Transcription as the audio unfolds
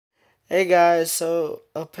Hey guys, so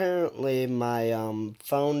apparently my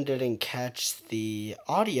phone didn't catch the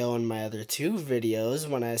audio in my other two videos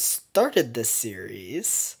when I started this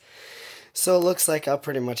series. So it looks like I'll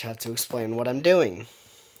pretty much have to explain what I'm doing.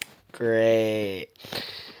 Great.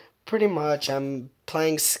 Pretty much I'm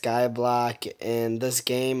playing SKYBLOCK, and this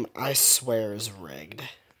game I swear is rigged.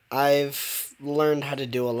 I've learned how to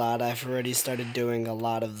do a lot. I've already started doing a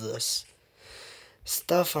lot of this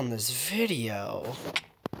stuff on this video.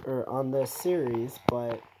 Or on this series,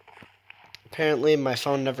 but apparently my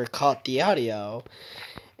phone never caught the audio,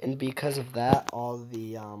 and because of that, all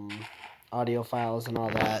the audio files and all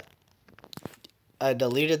that, I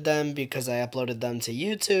deleted them because I uploaded them to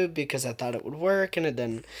YouTube because I thought it would work, and it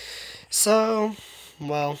didn't. So,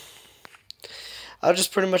 well, I'll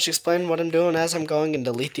just pretty much explain what I'm doing as I'm going and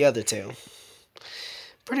delete the other two.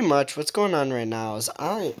 Pretty much what's going on right now is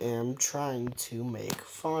I am trying to make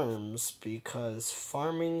farms because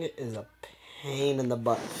farming is a pain in the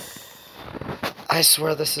butt. I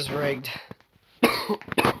swear this is rigged.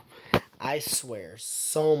 I swear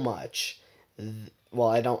so much. Well,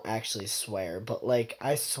 I don't actually swear, but like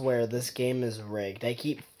I swear this game is rigged. I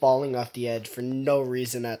keep falling off the edge for no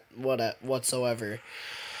reason whatsoever.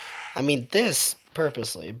 I mean this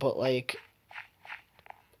purposely, but like,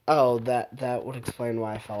 oh, that would explain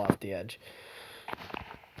why I fell off the edge.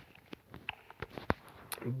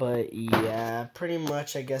 But yeah, pretty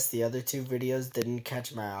much I guess the other two videos didn't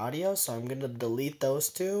catch my audio, so I'm gonna delete those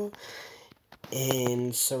two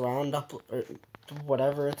and surround up, or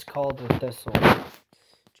whatever it's called, with this one.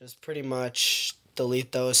 Just pretty much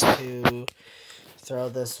delete those two, throw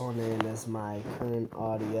this one in as my current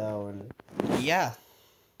audio, and yeah.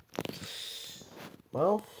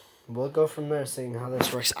 Well, we'll go from there, seeing how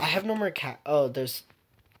this works. I have no more oh, there's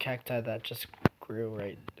cacti that just grew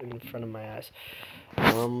right in front of my eyes.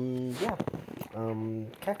 Yeah.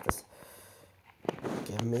 Cactus.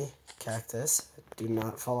 Give me cactus. Do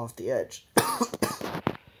not fall off the edge.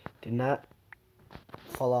 Do not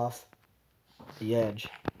fall off the edge.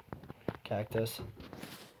 Cactus.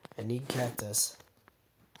 I need cactus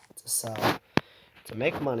to sell, to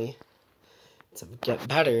make money, to get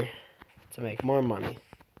better, to make more money.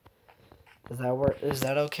 Does that work? Is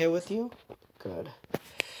that okay with you? Good.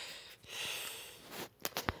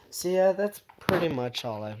 So yeah, that's pretty much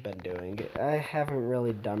all I've been doing. I haven't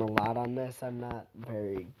really done a lot on this. I'm not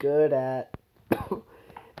very good at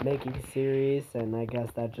making series, and I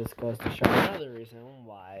guess that just goes to show another reason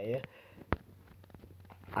why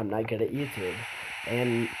I'm not good at YouTube.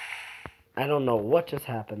 And I don't know what just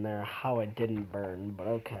happened there, how it didn't burn, but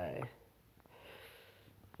okay.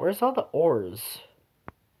 Where's all the ores?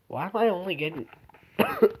 Why am I only getting...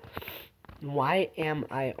 Why am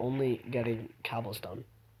I only getting cobblestone?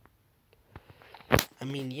 I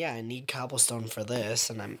mean, yeah, I need cobblestone for this,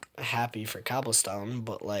 and I'm happy for cobblestone,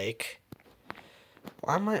 but, like,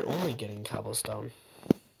 why am I only getting cobblestone?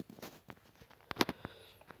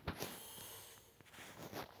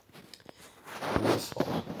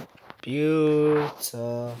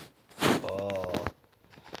 Beautiful. Beautiful.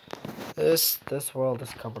 This world is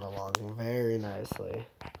coming along very nicely.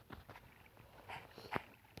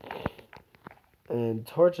 And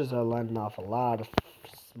torches are letting off a lot of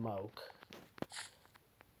smoke.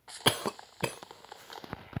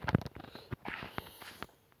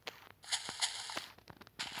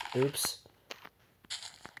 Oops.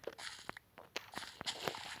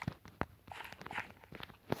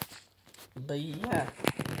 But yeah,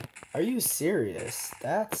 are you serious?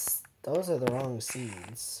 Those are the wrong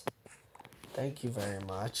seeds. Thank you very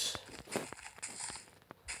much.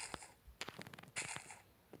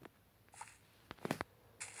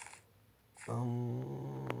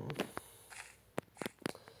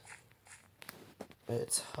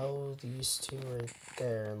 Let's hoe these two right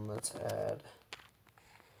there, and let's add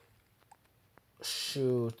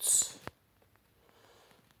shoots.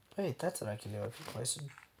 Wait, that's what I can do. I can place it.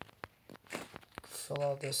 Fill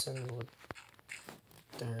all this in with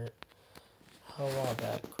dirt. Hoe all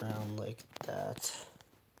that ground like that.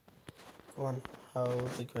 Come on, hoe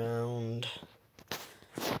the ground.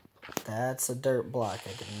 That's a dirt block.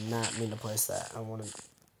 I did not mean to place that. I wanted...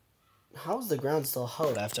 How's the ground still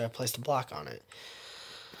hoed after I placed a block on it?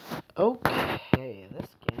 Okay, this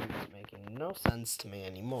game is making no sense to me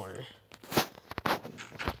anymore.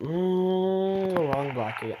 Wrong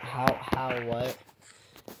block again. What?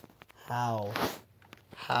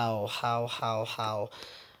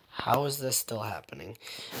 How is this still happening?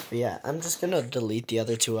 But yeah, I'm just gonna delete the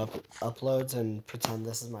other two uploads and pretend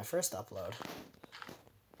this is my first upload.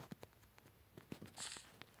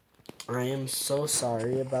 I am so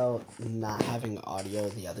sorry about not having audio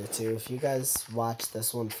the other two. If you guys watch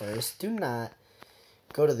this one first, do not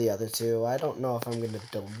go to the other two. I don't know if I'm going to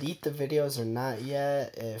delete the videos or not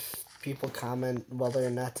yet. If people comment whether or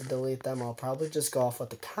not to delete them, I'll probably just go off what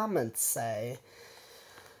the comments say.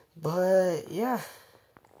 But, yeah.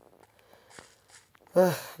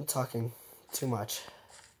 I'm talking too much,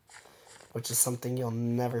 which is something you'll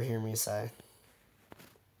never hear me say.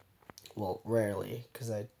 Well, rarely,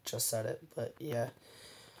 because I just said it, but yeah.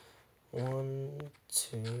 1,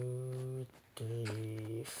 2,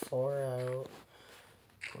 3, 4 out.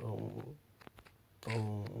 Boom,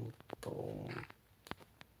 boom, boom,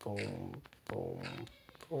 boom,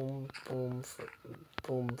 boom,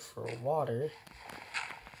 boom for water.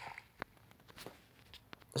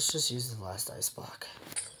 Let's just use the last ice block.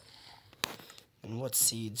 And what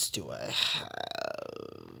seeds do I have?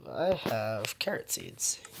 I have carrot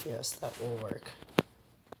seeds. Yes, that will work.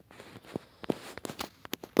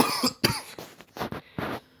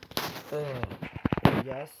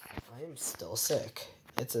 Yes, I am still sick.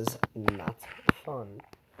 It is not fun.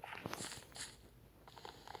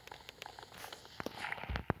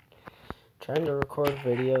 Trying to record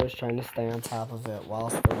videos, trying to stay on top of it while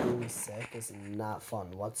still being sick is not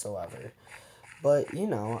fun whatsoever. But, you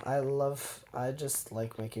know, I just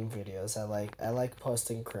like making videos. I like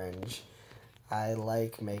posting cringe. I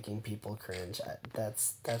like making people cringe.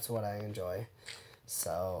 That's what I enjoy.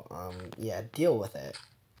 So, yeah, deal with it.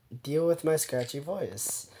 Deal with my scratchy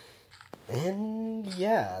voice. And,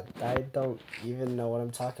 yeah, I don't even know what I'm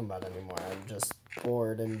talking about anymore. I'm just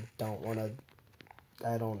bored and don't want to,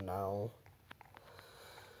 I don't know.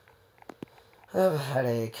 I have a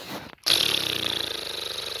headache.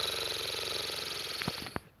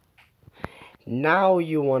 Now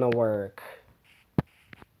you want to work.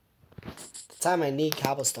 The time I need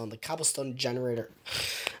cobblestone, the cobblestone generator.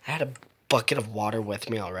 I had a bucket of water with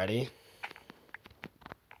me already.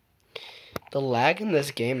 The lag in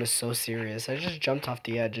this game is so serious. I just jumped off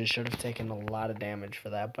the edge and should have taken a lot of damage for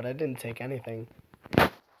that, but I didn't take anything.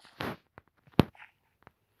 I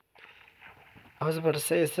was about to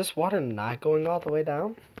say, is this water not going all the way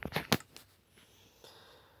down?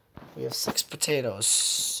 We have 6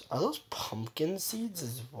 potatoes. Are those pumpkin seeds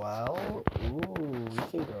as well? Ooh, we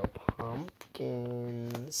can grow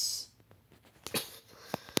pumpkins.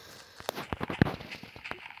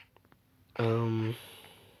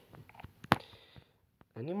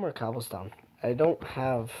 I need more cobblestone. I don't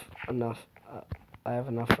have enough. I have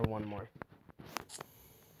enough for one more.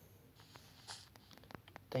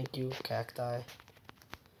 Thank you, cacti.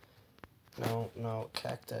 No,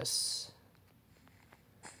 cactus.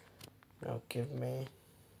 No, give me.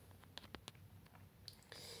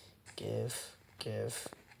 Give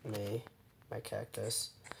me my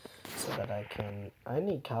cactus so that I can. I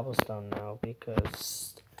need cobblestone now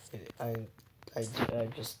because I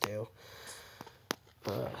just do.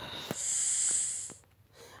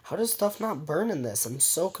 How does stuff not burn in this? I'm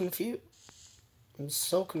so confused. I'm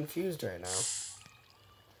so confused right now.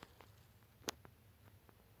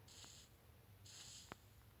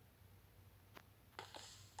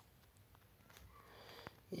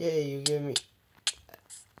 Yeah, you give me.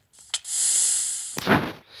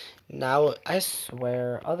 Now, I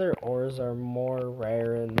swear, other ores are more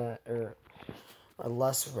rare in that, or are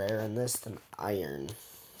less rare in this than iron.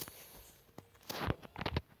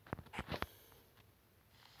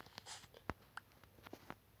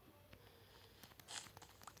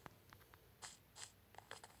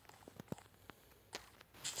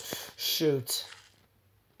 Shoot.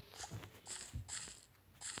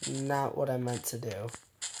 Not what I meant to do.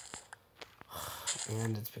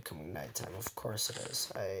 And it's becoming nighttime. Of course it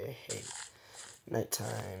is. I hate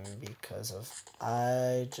nighttime because of...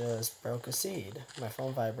 I just broke a seed. My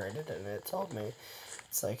phone vibrated and it told me.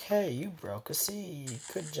 It's like, hey, you broke a seed.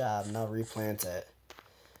 Good job. Now replant it.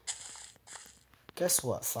 Guess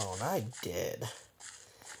what, phone? I did.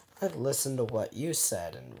 I listened to what you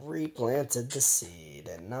said and replanted the seed.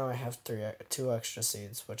 And now I have 2 extra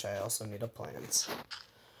seeds, which I also need to plant.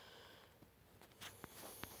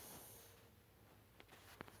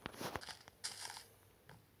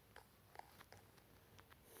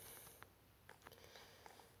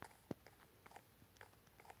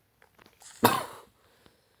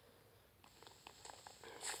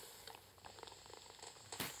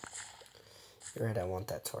 You're right, I want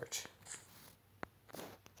that torch.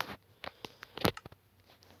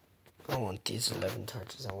 I want these 11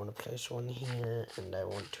 torches. I want to place one here, and I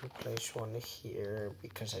want to place one here,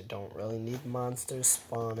 because I don't really need monsters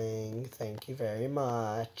spawning. Thank you very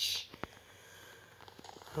much.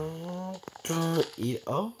 Oh,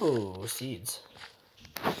 seeds.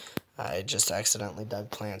 I just accidentally dug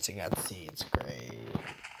plants and got seeds. Great.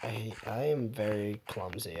 I am very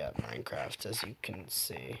clumsy at Minecraft, as you can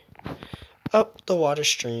see. Up the water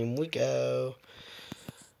stream we go.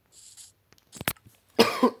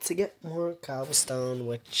 To get more cobblestone,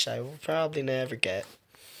 which I will probably never get.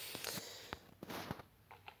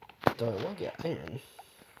 Though I will get iron.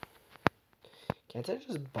 Can't I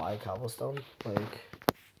just buy cobblestone? Like,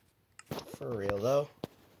 for real though?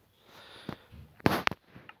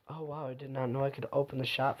 Oh wow, I did not know I could open the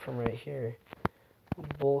shop from right here.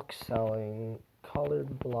 Bulk selling,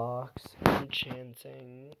 colored blocks,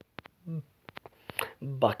 enchanting,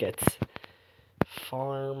 buckets,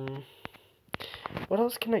 farm. What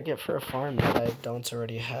else can I get for a farm that I don't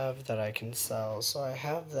already have that I can sell? So I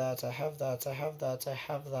have that, I have that, I have that, I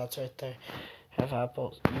have that right there. I have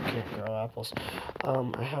apples. You can't grow apples.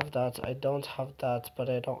 I have that. I don't have that, but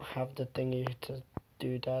I don't have the thingy to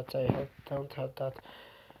do that. Don't have that.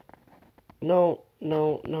 No,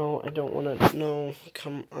 no, no, I don't want to. No,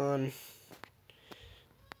 come on.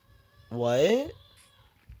 What?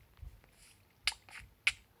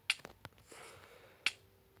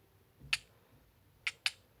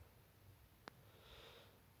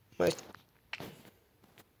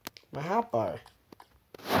 My hotbar.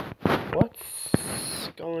 What's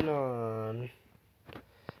going on?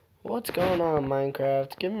 What's going on,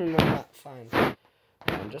 Minecraft? Give me my hot. Fine.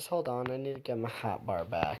 Just hold on. I need to get my hotbar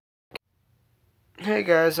back. Hey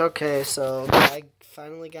guys, okay, so I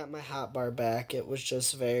finally got my hotbar back. It was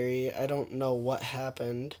just I don't know what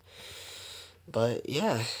happened, but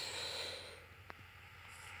yeah.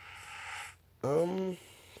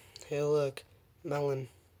 Hey look, melon.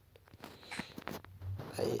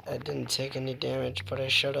 I didn't take any damage, but I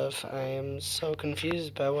should have. I am so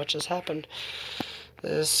confused by what just happened.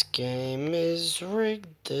 This game is rigged.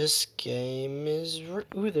 This game is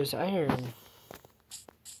rigged. Ooh, there's iron.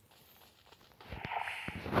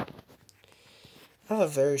 I have a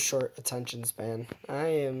very short attention span.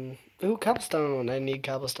 Ooh, cobblestone. I need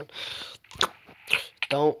cobblestone.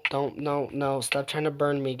 No. Stop trying to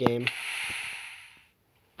burn me, game.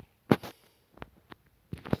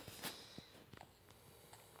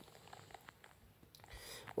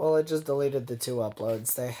 Well, I just deleted the 2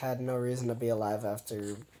 uploads. They had no reason to be alive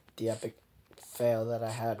after the epic fail that I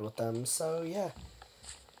had with them, so yeah.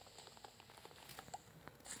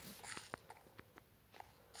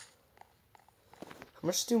 How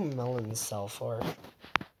much do melons sell for?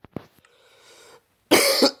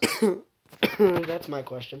 That's my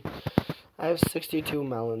question. I have 62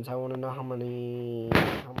 melons. I want to know how much money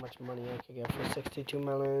I could get for 62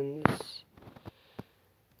 melons.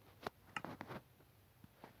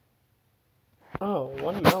 Oh,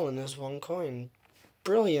 1 melon is 1 coin.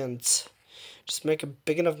 Brilliant. Just make a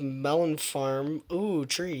big enough melon farm. Ooh,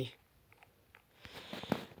 tree.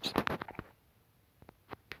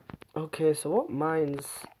 Okay, so what mines?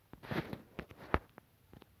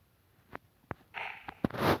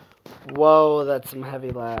 Whoa, that's some heavy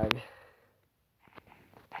lag.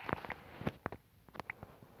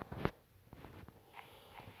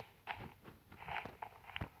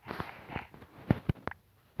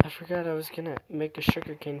 I forgot I was gonna make a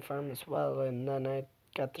sugarcane farm as well, and then I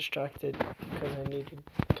got distracted because I needed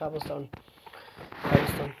cobblestone.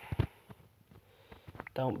 Cobblestone.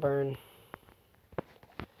 Don't burn.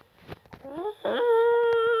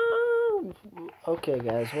 Okay,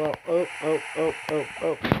 guys. Well,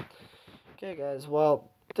 oh. Okay, guys.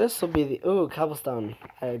 Well, this will be the cobblestone.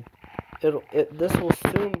 This will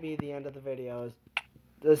soon be the end of the video.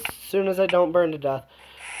 As soon as I don't burn to death.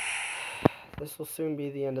 This will soon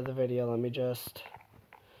be the end of the video. Let me just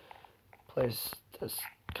place this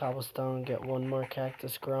cobblestone, get 1 more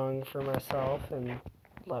cactus growing for myself, and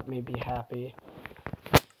let me be happy.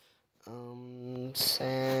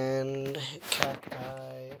 Sand,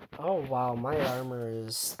 cacti. Oh wow, my armor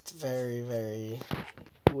is very, very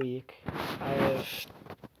weak. I have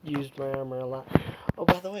used my armor a lot. Oh,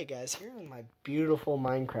 by the way, guys, here is my beautiful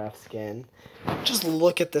Minecraft skin. Just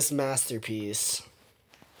look at this masterpiece.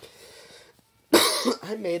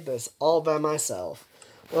 I made this all by myself.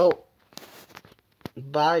 Well,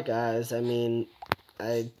 bye, guys. I mean,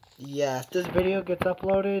 yeah, if this video gets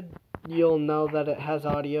uploaded, you'll know that it has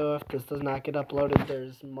audio. If this does not get uploaded,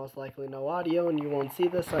 there's most likely no audio, and you won't see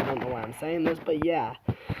this. So I don't know why I'm saying this, but yeah.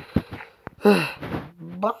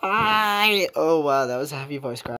 Bye. Oh, wow, that was a heavy voice crack.